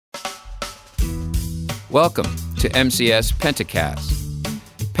Welcome to MCS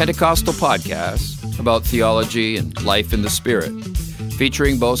Pentacast, Pentecostal podcasts about theology and life in the Spirit,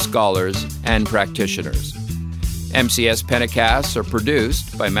 featuring both scholars and practitioners. MCS Pentecasts are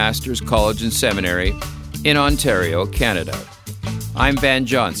produced by Masters College and Seminary in Ontario, Canada. I'm Van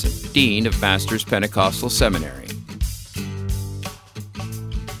Johnson, Dean of Masters Pentecostal Seminary.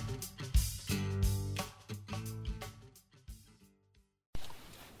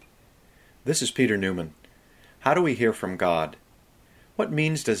 This is Peter Newman. How do we hear from God? What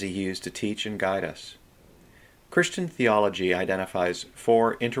means does He use to teach and guide us? Christian theology identifies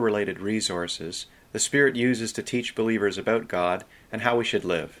four interrelated resources the Spirit uses to teach believers about God and how we should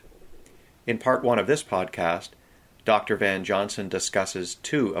live. In part one of this podcast, Dr. Van Johnson discusses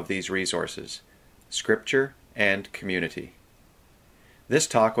two of these resources, Scripture and community. This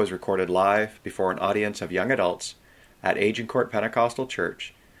talk was recorded live before an audience of young adults at Agincourt Pentecostal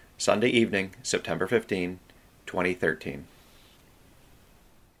Church, Sunday evening, September 15, 2013.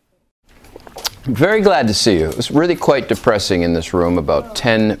 I'm very glad to see you. It was really quite depressing in this room about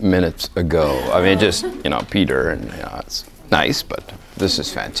 10 minutes ago. I mean, just, Peter, and, it's nice, but this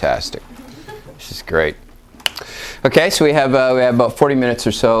is fantastic. This is great. Okay, so we have about 40 minutes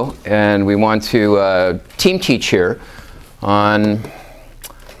or so, and we want to team teach here on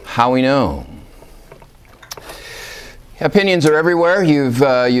how we know. Opinions are everywhere.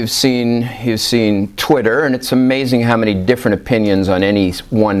 You've seen Twitter, and it's amazing how many different opinions on any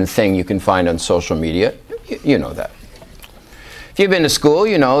one thing you can find on social media. You know that. If you've been to school,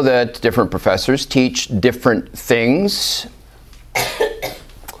 you know that different professors teach different things.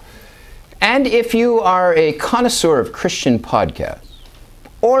 And if you are a connoisseur of Christian podcasts,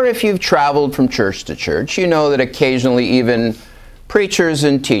 or if you've traveled from church to church, you know that occasionally even preachers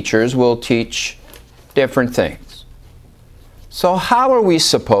and teachers will teach different things. So how are we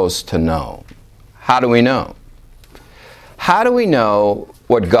supposed to know? How do we know? How do we know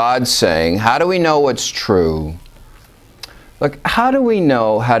what God's saying? How do we know what's true? Look, how do we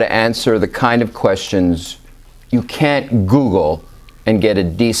know how to answer the kind of questions you can't Google and get a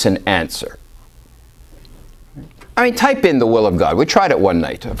decent answer? I mean, type in the will of God. We tried it one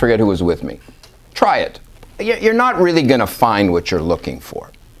night. I forget who was with me. Try it. You're not really going to find what you're looking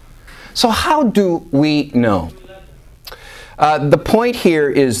for. So how do we know? The point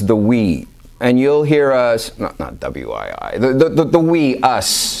here is the we, and you'll hear us, not W-I-I, the we,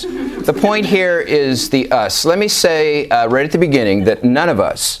 us. The point here is the us. Let me say right at the beginning that none of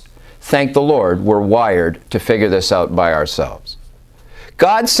us, thank the Lord, were wired to figure this out by ourselves.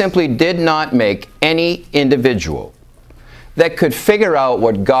 God simply did not make any individual that could figure out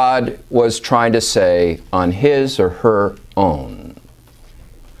what God was trying to say on his or her own.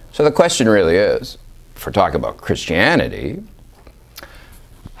 So the question really is, if we're talking about Christianity,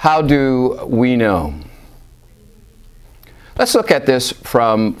 how do we know? Let's look at this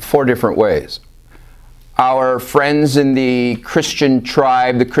from four different ways. Our friends in the Christian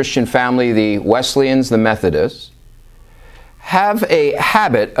tribe, the Christian family, the Wesleyans, the Methodists, have a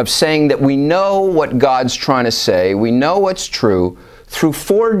habit of saying that we know what God's trying to say, we know what's true, through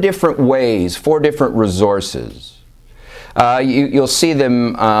four different ways, four different resources. You'll see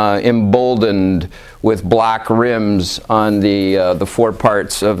them emboldened with black rims on the four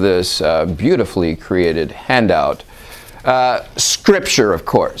parts of this beautifully created handout. Scripture, of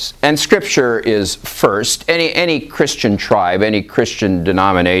course. And Scripture is first. Any Christian tribe, any Christian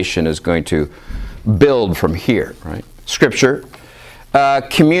denomination is going to build from here, right? Scripture.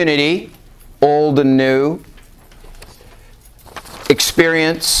 Community, old and new.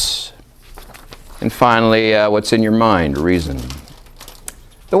 Experience. And finally, what's in your mind, reason.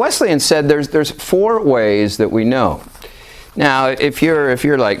 The Wesleyans said there's four ways that we know. Now, if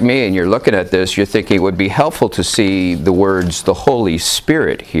you're like me and you're looking at this, you're thinking it would be helpful to see the words the Holy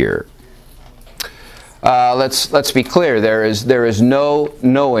Spirit here. Let's be clear. There is no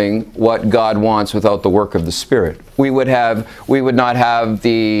knowing what God wants without the work of the Spirit. We would not have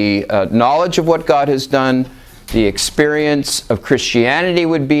the knowledge of what God has done. The experience of Christianity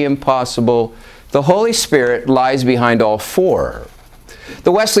would be impossible. The Holy Spirit lies behind all four.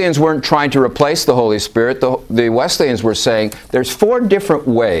 The Wesleyans weren't trying to replace the Holy Spirit. The Wesleyans were saying there's four different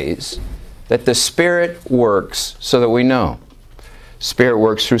ways that the Spirit works so that we know. Spirit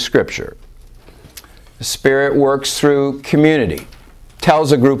works through Scripture. The Spirit works through community.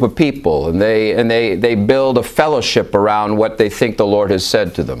 Tells a group of people, and they build a fellowship around what they think the Lord has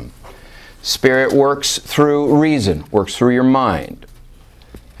said to them. Spirit works through reason, works through your mind.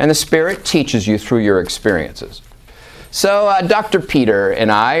 And the Spirit teaches you through your experiences. So Dr. Peter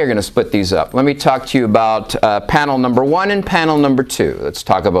and I are going to split these up. Let me talk to you about panel number 1 and panel number 2. Let's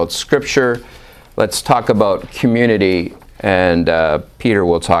talk about Scripture let's talk about community, and Peter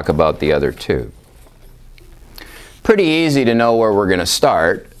will talk about the other two. Pretty easy to know where we're going to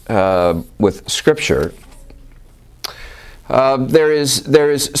start with Scripture. There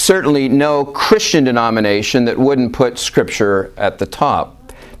is certainly no Christian denomination that wouldn't put Scripture at the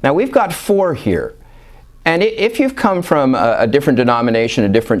top. Now, we've got 4 here. And if you've come from a different denomination, a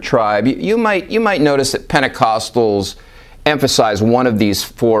different tribe, you might notice that Pentecostals emphasize one of these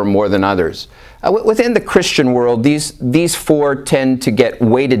 4 more than others. Within the Christian world, these 4 tend to get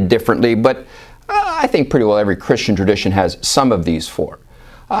weighted differently, but I think pretty well every Christian tradition has some of these 4.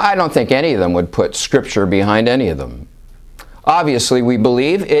 I don't think any of them would put Scripture behind any of them. Obviously, we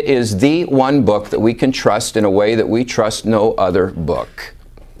believe it is the one book that we can trust in a way that we trust no other book.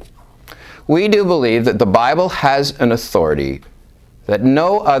 We do believe that the Bible has an authority that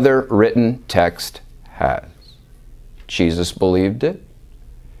no other written text has. Jesus believed it.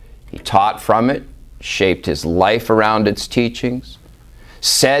 He taught from it, shaped his life around its teachings,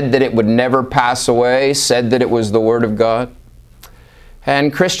 said that it would never pass away, said that it was the Word of God.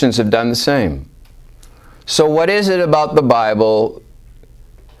 And Christians have done the same. So what is it about the Bible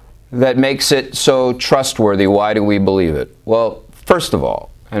that makes it so trustworthy? Why do we believe it? Well, first of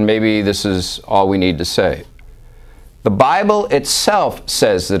all, and maybe this is all we need to say, the Bible itself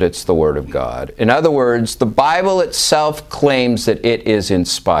says that it's the Word of God. In other words, the Bible itself claims that it is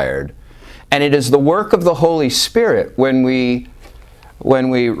inspired. And it is the work of the Holy Spirit when we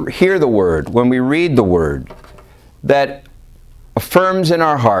hear the Word, when we read the Word, that affirms in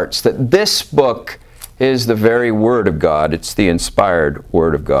our hearts that this book is the very Word of God. It's the inspired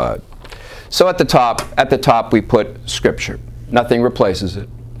Word of God. So at the top we put Scripture. Nothing replaces it.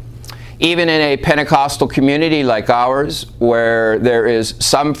 Even in a Pentecostal community like ours, where there is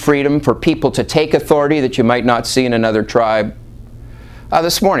some freedom for people to take authority that you might not see in another tribe.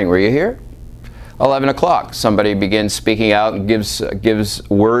 This morning, were you here? 11 o'clock, somebody begins speaking out and gives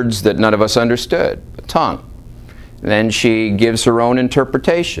words that none of us understood, a tongue. Then she gives her own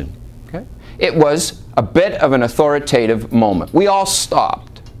interpretation. Okay? It was a bit of an authoritative moment. We all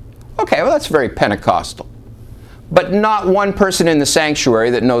stopped. Okay, well, that's very Pentecostal. But not one person in the sanctuary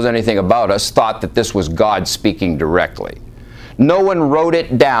that knows anything about us thought that this was God speaking directly. No one wrote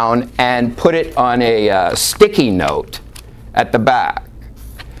it down and put it on a sticky note at the back.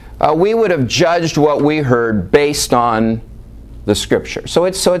 We would have judged what we heard based on the Scripture. So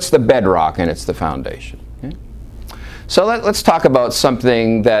it's the bedrock and it's the foundation. Okay? So let's talk about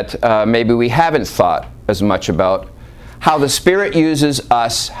something that maybe we haven't thought as much about, how the Spirit uses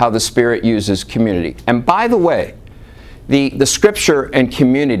us, how the Spirit uses community. And by the way, the Scripture and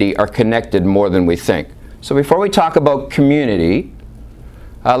community are connected more than we think. So before we talk about community,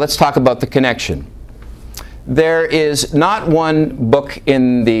 let's talk about the connection. There is not one book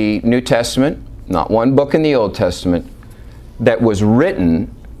in the New Testament, not one book in the Old Testament, that was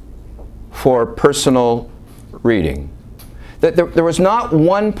written for personal reading. There was not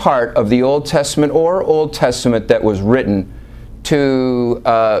one part of the Old Testament or Old Testament that was written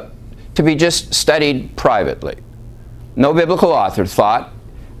to be just studied privately. No biblical author thought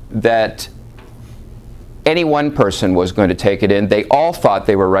that any one person was going to take it in. They all thought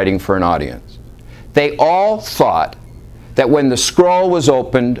they were writing for an audience. They all thought that when the scroll was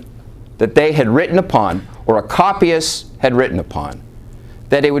opened that they had written upon, or a copyist had written upon,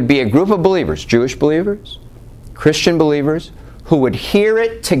 that it would be a group of believers, Jewish believers, Christian believers, who would hear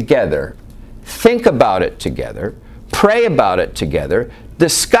it together, think about it together, pray about it together,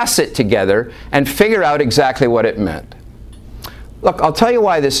 discuss it together, and figure out exactly what it meant. Look, I'll tell you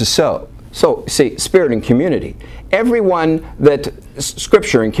why this is so. So, see, Spirit and community.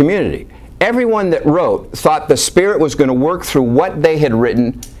 Scripture and community. Everyone that wrote thought the Spirit was going to work through what they had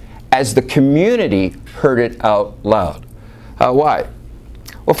written as the community heard it out loud. Why?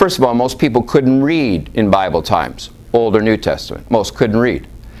 Well, first of all, most people couldn't read in Bible times, Old or New Testament. Most couldn't read.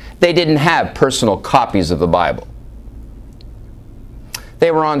 They didn't have personal copies of the Bible. They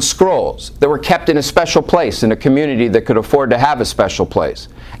were on scrolls that were kept in a special place in a community that could afford to have a special place.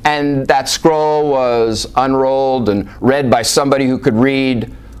 And that scroll was unrolled and read by somebody who could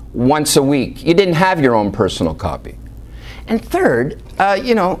read once a week. You didn't have your own personal copy. And third,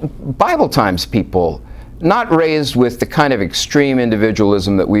 Bible times people, not raised with the kind of extreme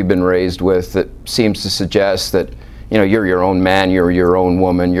individualism that we've been raised with that seems to suggest that, you're your own man, you're your own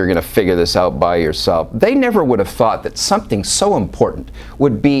woman, you're going to figure this out by yourself. They never would have thought that something so important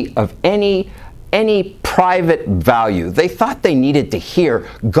would be of any private value. They thought they needed to hear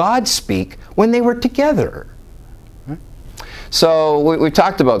God speak when they were together. So we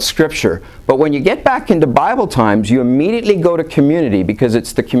talked about Scripture, but when you get back into Bible times, you immediately go to community because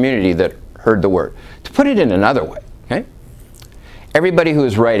it's the community that heard the word. To put it in another way, okay? Everybody who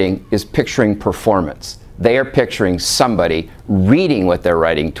is writing is picturing performance. They are picturing somebody reading what they're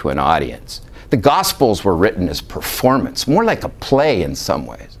writing to an audience. The Gospels were written as performance, more like a play in some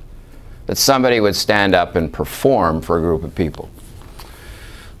ways, that somebody would stand up and perform for a group of people.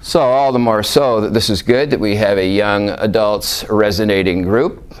 So all the more so that this is good that we have a young adults resonating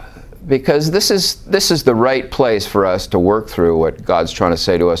group, because this is the right place for us to work through what God's trying to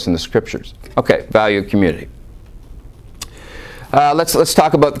say to us in the Scriptures. Okay, value of community. Let's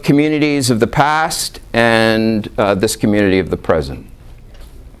talk about the communities of the past and this community of the present.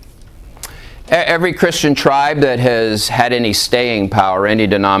 Every Christian tribe that has had any staying power, any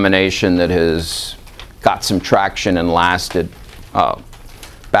denomination that has got some traction and lasted,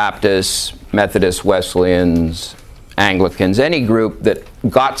 Baptists, Methodists, Wesleyans, Anglicans, any group that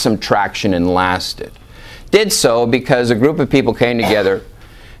got some traction and lasted, did so because a group of people came together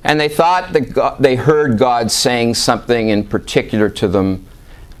and they thought that they heard God saying something in particular to them.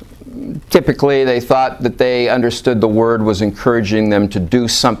 Typically, they thought that they understood the Word was encouraging them to do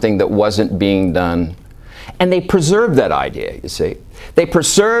something that wasn't being done. And they preserved that idea, you see. They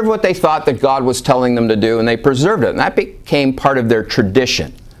preserved what they thought that God was telling them to do, and they preserved it. And that became part of their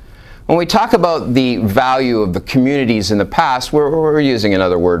tradition. When we talk about the value of the communities in the past, we're using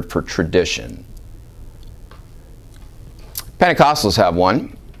another word for tradition. Pentecostals have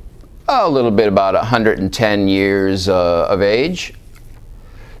one. A little bit about 110 years of age.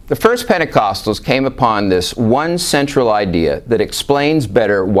 The first Pentecostals came upon this one central idea that explains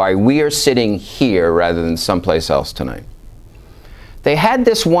better why we are sitting here rather than someplace else tonight. They had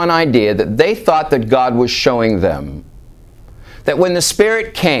this one idea that they thought that God was showing them, that when the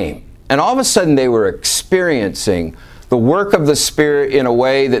Spirit came, and all of a sudden they were experiencing the work of the Spirit in a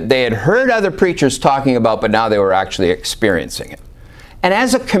way that they had heard other preachers talking about, but now they were actually experiencing it. And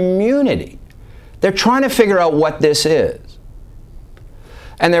as a community, they're trying to figure out what this is.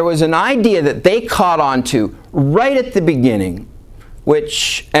 And there was an idea that they caught on to right at the beginning,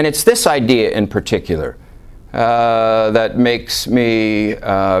 and it's this idea in particular that makes me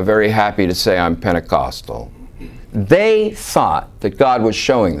very happy to say I'm Pentecostal. They thought that God was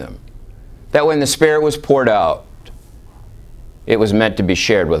showing them that when the Spirit was poured out, it was meant to be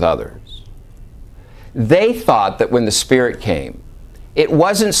shared with others. They thought that when the Spirit came, it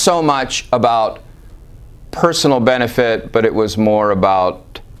wasn't so much about personal benefit, but it was more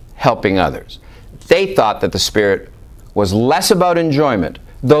about helping others. They thought that the Spirit was less about enjoyment,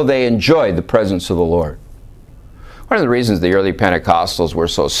 though they enjoyed the presence of the Lord. One of the reasons the early Pentecostals were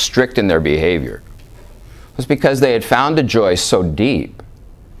so strict in their behavior was because they had found a joy so deep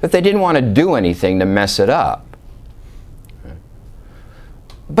that they didn't want to do anything to mess it up.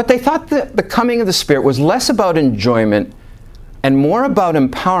 But they thought that the coming of the Spirit was less about enjoyment and more about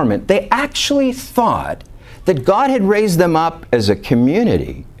empowerment. They actually thought that God had raised them up as a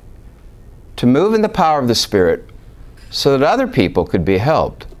community to move in the power of the Spirit so that other people could be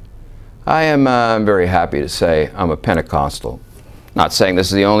helped. I am very happy to say I'm a Pentecostal. Not saying this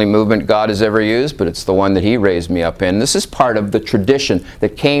is the only movement God has ever used, but it's the one that He raised me up in. This is part of the tradition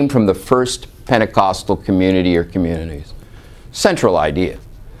that came from the first Pentecostal community or communities. Central idea.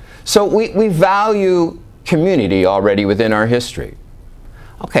 So we value community already within our history.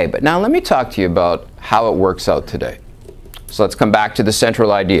 Okay, but now let me talk to you about how it works out today. So let's come back to the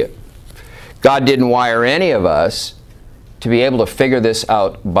central idea. God didn't wire any of us to be able to figure this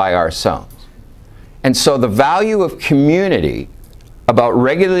out by ourselves. And so the value of community, about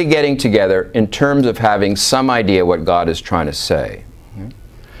regularly getting together in terms of having some idea what God is trying to say.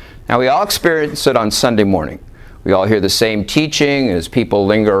 Now we all experience it on Sunday morning. We all hear the same teaching as people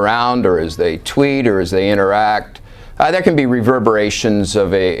linger around or as they tweet or as they interact. There can be reverberations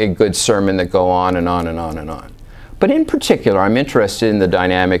of a good sermon that go on and on and on and on. But in particular, I'm interested in the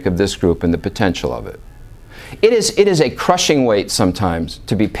dynamic of this group and the potential of it. It is a crushing weight sometimes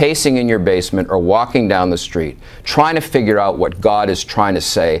to be pacing in your basement or walking down the street, trying to figure out what God is trying to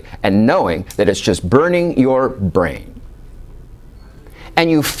say and knowing that it's just burning your brain. And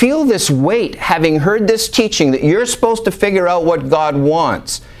you feel this weight having heard this teaching that you're supposed to figure out what God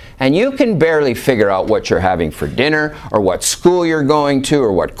wants. And you can barely figure out what you're having for dinner or what school you're going to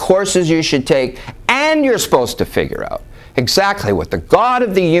or what courses you should take. And you're supposed to figure out exactly what the God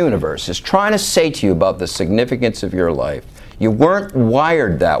of the universe is trying to say to you about the significance of your life. You weren't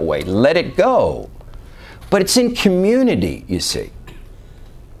wired that way. Let it go. But it's in community, you see,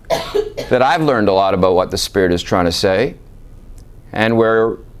 that I've learned a lot about what the Spirit is trying to say, and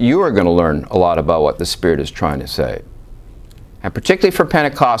where you are going to learn a lot about what the Spirit is trying to say. And particularly for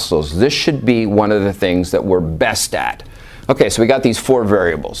Pentecostals, this should be one of the things that we're best at. Okay, so we got these 4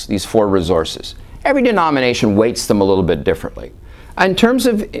 variables, these 4 resources. Every denomination weights them a little bit differently. In terms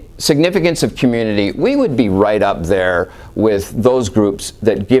of significance of community, we would be right up there with those groups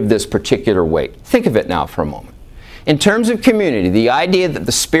that give this particular weight. Think of it now for a moment. In terms of community, the idea that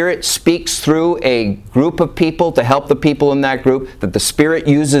the Spirit speaks through a group of people to help the people in that group, that the Spirit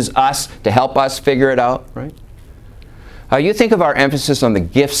uses us to help us figure it out, right? You think of our emphasis on the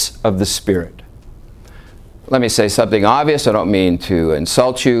gifts of the Spirit. Let me say something obvious. I don't mean to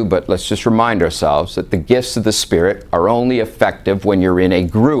insult you, but let's just remind ourselves that the gifts of the Spirit are only effective when you're in a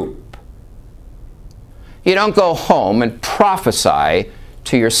group. You don't go home and prophesy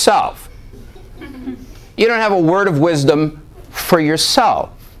to yourself. You don't have a word of wisdom for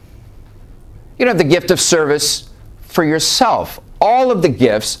yourself. You don't have the gift of service for yourself. All of the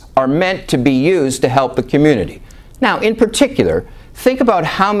gifts are meant to be used to help the community. Now, in particular, think about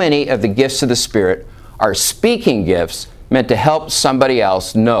how many of the gifts of the Spirit are speaking gifts meant to help somebody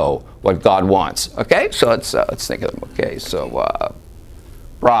else know what God wants. Okay, so let's think of them. Okay, so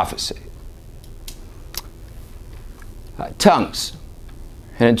prophecy, tongues,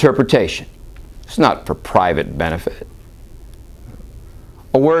 and interpretation. It's not for private benefit.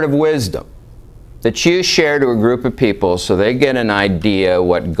 A word of wisdom that you share to a group of people so they get an idea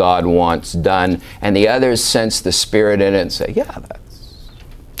what God wants done, and the others sense the Spirit in it and say, yeah, that's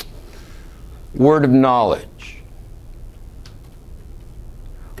word of knowledge.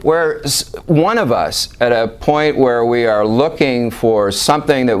 Where one of us at a point where we are looking for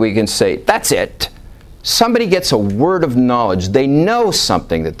something that we can say, that's it. Somebody gets a word of knowledge. They know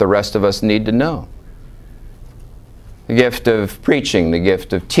something that the rest of us need to know. The gift of preaching, the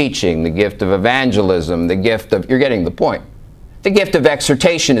gift of teaching, the gift of evangelism, the gift of, you're getting the point. The gift of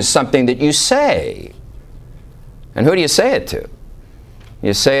exhortation is something that you say. And who do you say it to?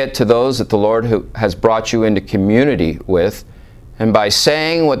 You say it to those that the Lord who has brought you into community with, and by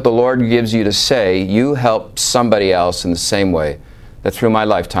saying what the Lord gives you to say, you help somebody else in the same way that through my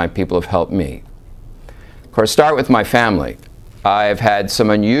lifetime people have helped me. Of course, start with my family. I've had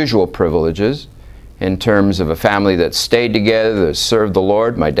some unusual privileges in terms of a family that stayed together, that served the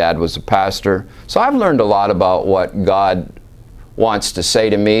Lord. My dad was a pastor. So I've learned a lot about what God wants to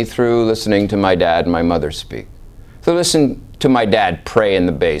say to me through listening to my dad and my mother speak. To listen to my dad pray in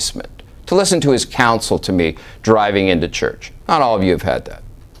the basement. To listen to his counsel to me driving into church. Not all of you have had that.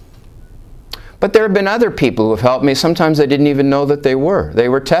 But there have been other people who have helped me. Sometimes I didn't even know that they were. They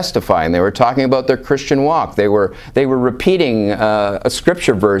were testifying. They were talking about their Christian walk. They were repeating a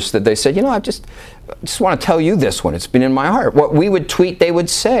scripture verse that they said, you know, I just want to tell you this one. It's been in my heart. What we would tweet, they would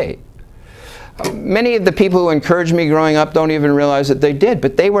say. Many of the people who encouraged me growing up don't even realize that they did,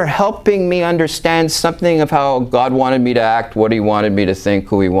 but they were helping me understand something of how God wanted me to act, what He wanted me to think,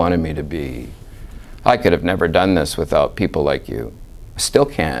 who He wanted me to be. I could have never done this without people like you. I still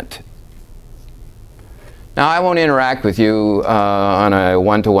can't. Now, I won't interact with you on a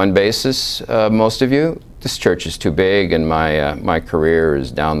one-to-one basis, most of you. This church is too big, and my career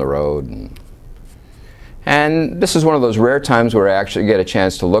is down the road. And this is one of those rare times where I actually get a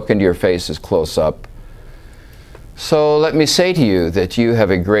chance to look into your faces close up. So let me say to you that you have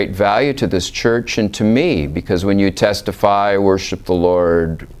a great value to this church and to me, because when you testify, worship the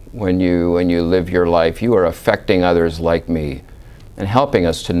Lord, when you live your life, you are affecting others like me and helping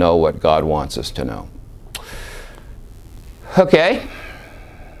us to know what God wants us to know. Okay.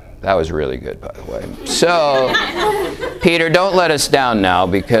 That was really good, by the way. So, Peter, don't let us down now,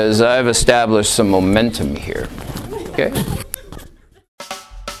 because I've established some momentum here. Okay?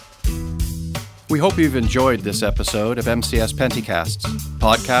 We hope you've enjoyed this episode of MCS Pentecasts,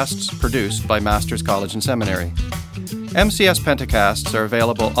 podcasts produced by Masters College and Seminary. MCS Pentecasts are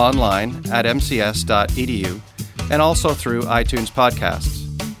available online at mcs.edu and also through iTunes Podcasts.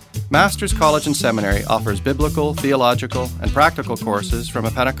 Masters College and Seminary offers biblical, theological, and practical courses from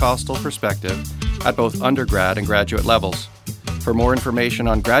a Pentecostal perspective at both undergrad and graduate levels. For more information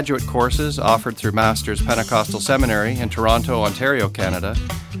on graduate courses offered through Masters Pentecostal Seminary in Toronto, Ontario, Canada,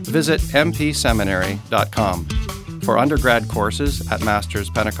 visit mpseminary.com. For undergrad courses at Masters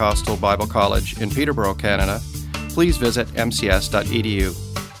Pentecostal Bible College in Peterborough, Canada, please visit mcs.edu.